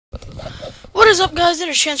What is up, guys? It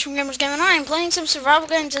is Chance from Gamers Game, and I am playing some survival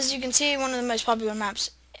games. As you can see, one of the most popular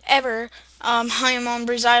maps ever. I am on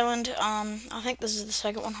Breeze Island. I think this is the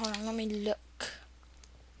second one. Hold on, let me look.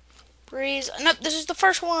 Breeze. Nope, this is the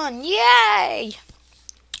first one. Yay!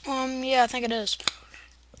 Yeah, I think it is.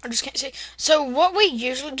 I just can't see. So what we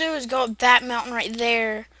usually do is go up that mountain right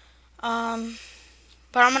there. But I'm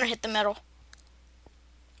gonna hit the middle.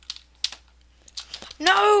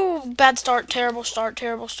 No! Bad start, terrible start,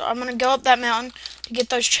 terrible start. I'm going to go up that mountain to get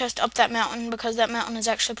those chests up that mountain because that mountain is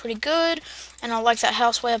actually pretty good. And I like that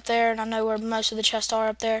house way up there, and I know where most of the chests are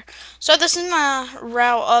up there. So this is my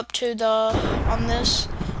route up to the, on this.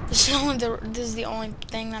 This is the only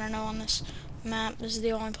thing that I know on this map. This is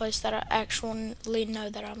the only place that I actually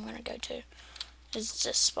know that I'm going to go to. Is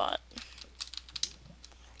this spot.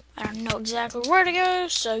 I don't know exactly where to go,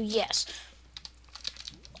 so yes.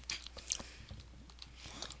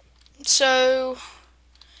 So,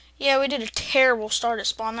 yeah, we did a terrible start at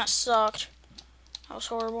spawn. That sucked. That was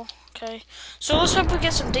horrible. Okay, so let's hope we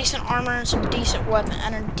get some decent armor and some decent weapon,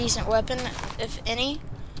 if any.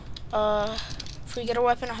 If we get a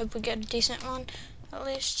weapon, I hope we get a decent one, at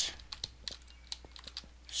least.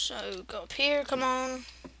 So, go up here, come on.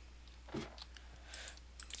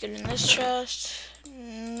 Get in this chest.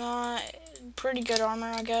 Not pretty good armor,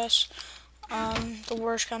 I guess. The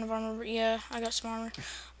worst kind of armor, but yeah, I got some armor.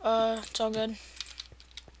 It's all good.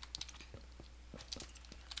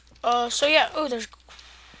 So yeah, oh, there's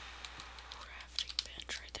crafting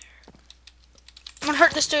bench right there. I'm gonna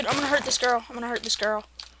hurt this dude, I'm gonna hurt this girl, I'm gonna hurt this girl.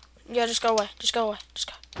 Yeah, just go away, just go away, just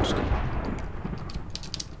go.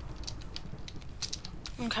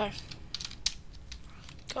 Okay.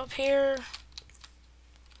 Go up here.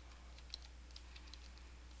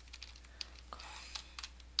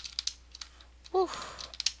 Woo.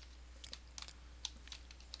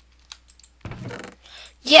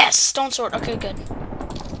 Yes! Stone sword. Okay, good.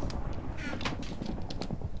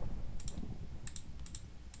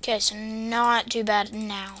 Okay, so not too bad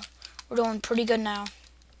now. We're doing pretty good now.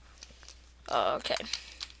 Okay.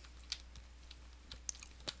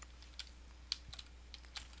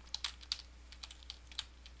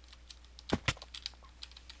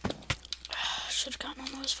 Should have gotten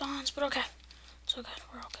on those vines, but okay. It's all good.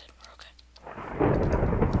 We're all good. We're okay.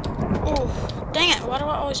 Oh, dang it. Why do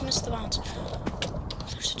I always miss the vines?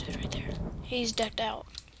 There's a dude right there. He's decked out.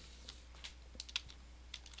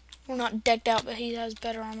 Well, not decked out, but he has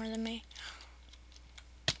better armor than me.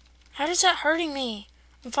 How is that hurting me?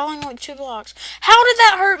 I'm falling like 2 blocks. How did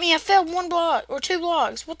that hurt me? I fell 1 block or 2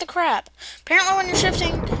 blocks. What the crap? Apparently when you're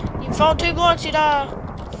shifting, you fall 2 blocks, you die.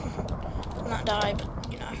 Not die,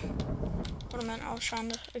 but you know. What I meant, I was trying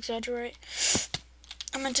to exaggerate.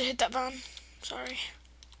 I meant to hit that vine. Sorry.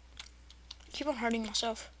 I keep on hurting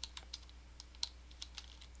myself.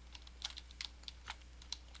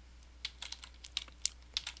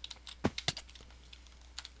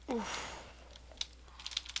 Oof.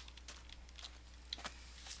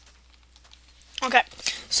 Okay,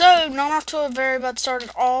 so not off to a very bad start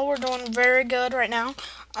at all. We're doing very good right now.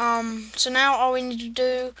 So now all we need to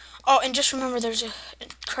do. Oh, and just remember, there's a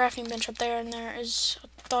crafting bench up there, and there is. I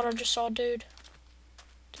thought I just saw a dude.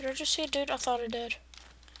 Did I just see a dude? I thought I did.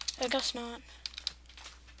 I guess not.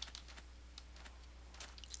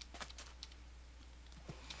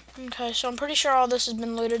 Okay, so I'm pretty sure all this has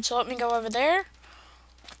been looted. So let me go over there.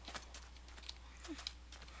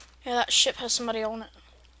 Yeah, that ship has somebody on it.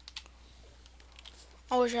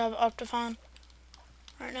 I wish I have Optifine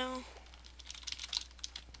right now.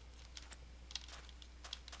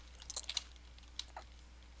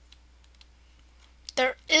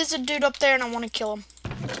 There is a dude up there and I want to kill him.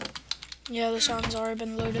 Yeah, this one's already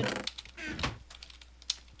been looted.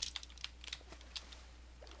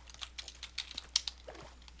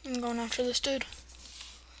 I'm going after this dude.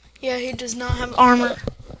 Yeah, he does not have armor.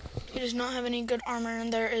 He does not have any good armor,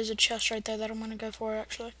 and there is a chest right there that I'm going to go for,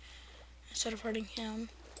 actually, instead of hurting him.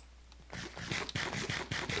 I'm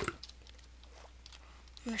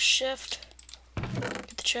going to shift,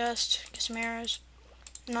 get the chest, get some arrows.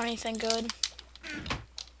 Not anything good.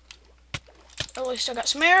 At least I got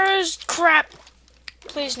some arrows. Crap!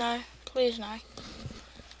 Please no. Please no.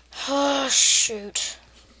 Oh, shoot.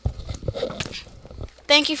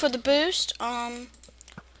 Thank you for the boost.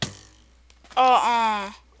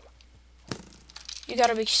 You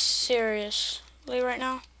gotta be seriously right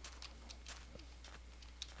now.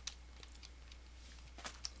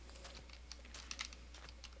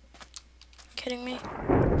 Kidding me?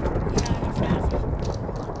 No, not gonna happen.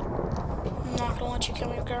 I'm not gonna let you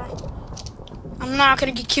kill me, girl. I'm not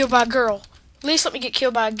gonna get killed by a girl. At least let me get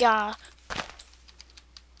killed by a guy.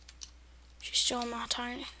 She's still on my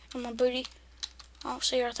booty. I don't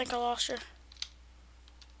see her. I think I lost her.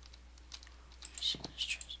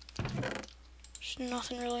 There's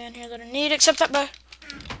nothing really in here that I need except that bow.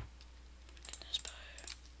 This bow.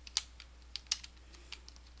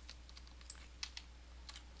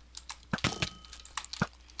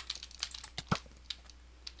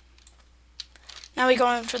 Now we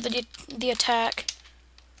go in for the attack.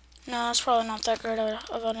 No, that's probably not that great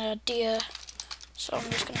of an idea. So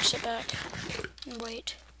I'm just gonna sit back and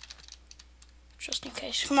wait. Just in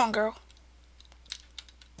case. Come on, girl.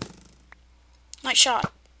 Nice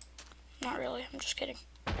shot. Not really, I'm just kidding.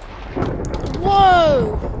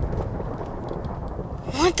 Whoa!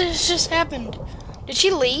 What just happened? Did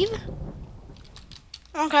she leave?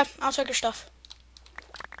 Okay, I'll take her stuff.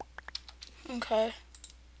 Okay.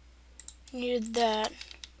 Needed that.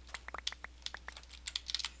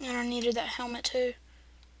 And I needed that helmet too.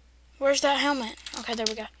 Where's that helmet? Okay, there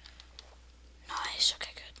we go. Nice,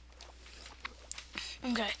 okay,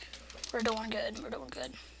 good. Okay, we're doing good, we're doing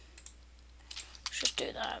good. Let's just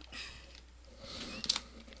do that.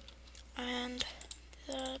 And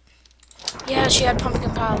that. Yeah, she had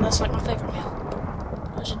pumpkin pie, that's like my favorite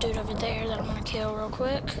meal. There's a dude over there that I'm gonna kill real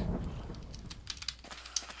quick.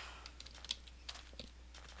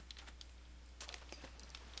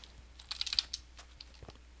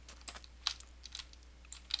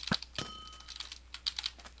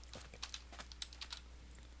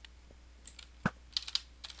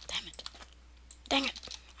 Dang it.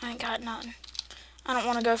 I ain't got nothing. I don't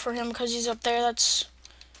want to go for him because he's up there. That's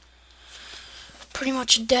pretty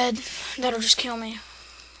much dead. That'll just kill me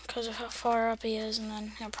because of how far up he is. And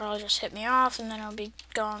then he'll probably just hit me off and then he'll be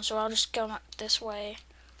gone. So I'll just go this way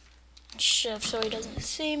and shift so he doesn't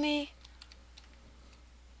see me.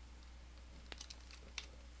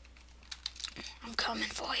 I'm coming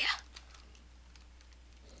for you.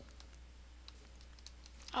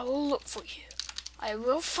 I will look for you. I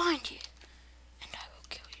will find you.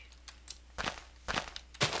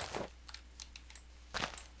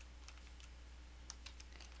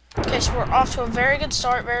 Okay, so we're off to a very good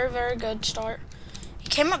start, very good start. He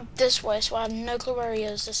came up this way, so I have no clue where he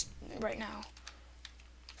is right now.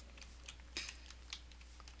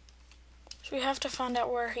 So we have to find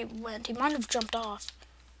out where he went. He might have jumped off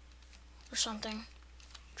or something,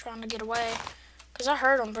 trying to get away, because I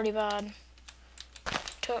heard him pretty bad.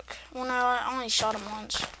 Well, no, I only shot him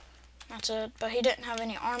once. That's it, but he didn't have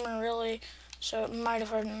any armor really, so it might have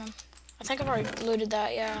hurt him. I think I've already looted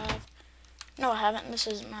that, yeah, I have. No, I haven't. This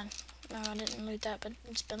isn't mine. No, I didn't loot that, but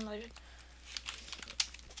it's been looted.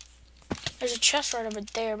 There's a chest right over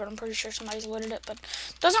there, but I'm pretty sure somebody's looted it, but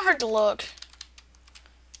it doesn't hurt to look.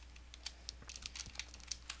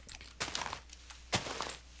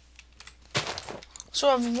 So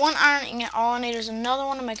I have one iron ingot. All I need is another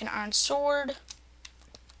one to make an iron sword.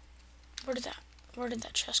 Where did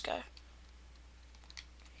that chest go?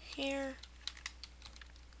 Here.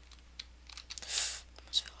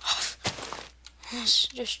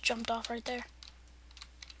 Almost just jumped off right there.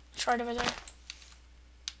 It's right over there.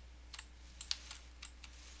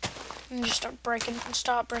 And just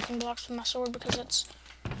stop breaking blocks with my sword because it's...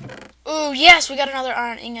 Ooh, yes, we got another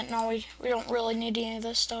iron ingot. No, we don't really need any of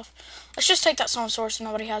this stuff. Let's just take that stone sword so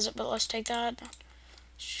nobody has it, but let's take that. Let's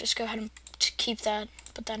just go ahead and keep that.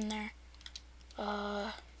 Put that in there.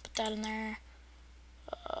 Put that in there.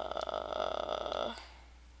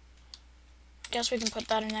 Guess we can put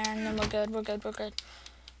that in there and then we're good.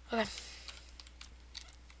 Okay.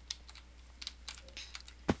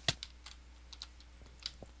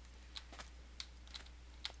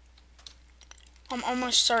 I'm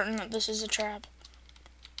almost certain that this is a trap.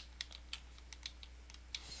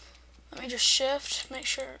 Let me just shift, make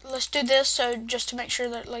sure. Let's do this so just to make sure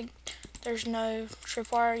that like there's no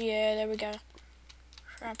tripwire. Yeah, there we go.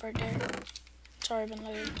 Trap right there. It's already been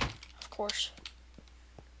loaded, of course.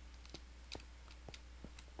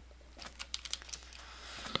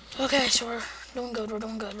 Okay, so we're doing good,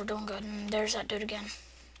 and there's that dude again.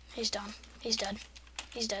 He's done. He's dead.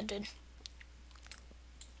 He's dead, dude.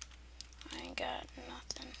 I ain't got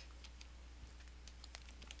nothing.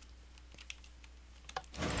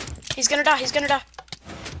 He's gonna die,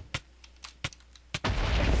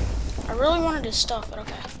 I really wanted his stuff, but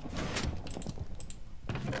okay.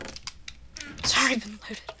 It's already been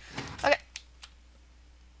looted. Okay.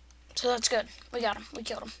 So that's good. We got him. We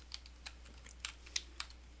killed him.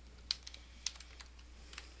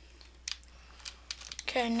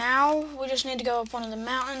 Okay, now we just need to go up one of the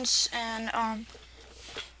mountains and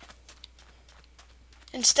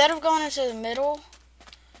instead of going into the middle,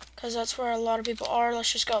 because that's where a lot of people are,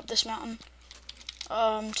 let's just go up this mountain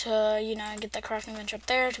to, you know, get that crafting bench up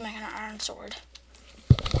there to make an iron sword.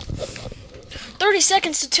 30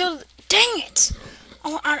 seconds to till. Dang it!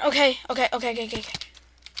 Okay.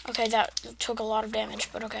 Okay, that took a lot of damage,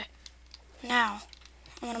 but okay. Now,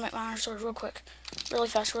 I'm gonna make my iron sword real quick. Really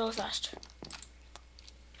fast.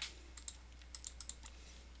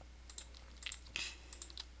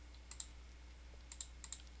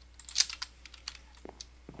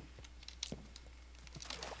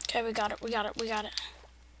 Okay, we got it.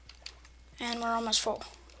 And we're almost full.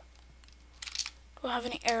 Do I have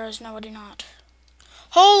any arrows? No, I do not.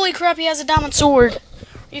 Holy crap, he has a diamond sword.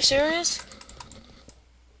 Are you serious?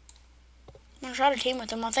 I'm gonna try to team with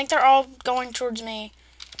them. I think they're all going towards me.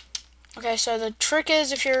 Okay, so the trick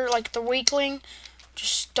is, if you're like the weakling,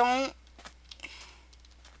 just don't.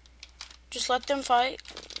 Just let them fight.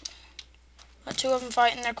 Let two of them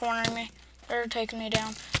fight, and they're cornering me. They're taking me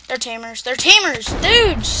down. They're teamers.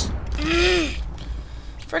 Dudes!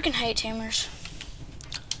 Freaking hate teamers.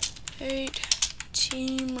 Hate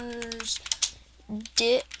teamers.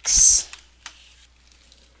 Dicks.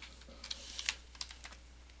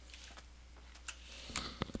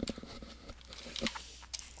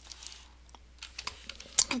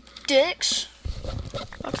 Dicks.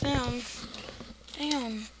 Fuck them.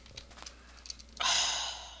 Damn.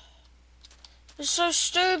 It's so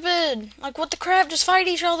stupid. Like, what the crap? Just fight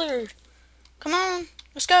each other. Come on.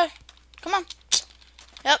 Let's go. Come on.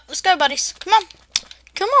 Yep, let's go, buddies. Come on.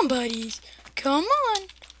 Come on, buddies. Come on.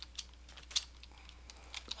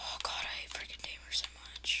 Oh, God, I hate freaking teamers so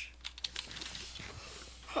much.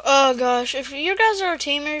 Oh, gosh. If you guys are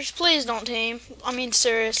teamers, please don't team. I mean,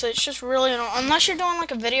 seriously, it's just really annoying. Unless you're doing,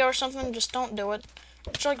 like, a video or something, just don't do it.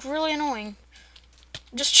 It's, like, really annoying.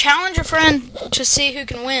 Just challenge your friend to see who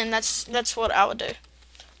can win. That's what I would do.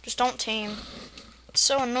 Just don't team. It's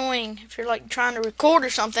so annoying if you're like trying to record or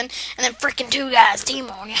something and then freaking two guys team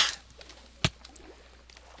on you.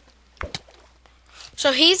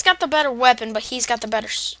 So he's got the better weapon, but he's got the better.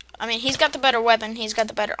 He's got the better weapon. He's got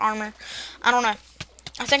the better armor. I don't know.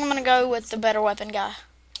 I think I'm gonna go with the better weapon guy.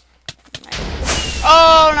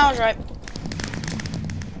 Oh, no, I was right.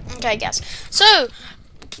 Okay, guys. So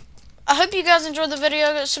I hope you guys enjoyed the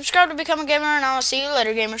video. Subscribe to become a gamer, and I'll see you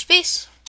later, gamers. Peace.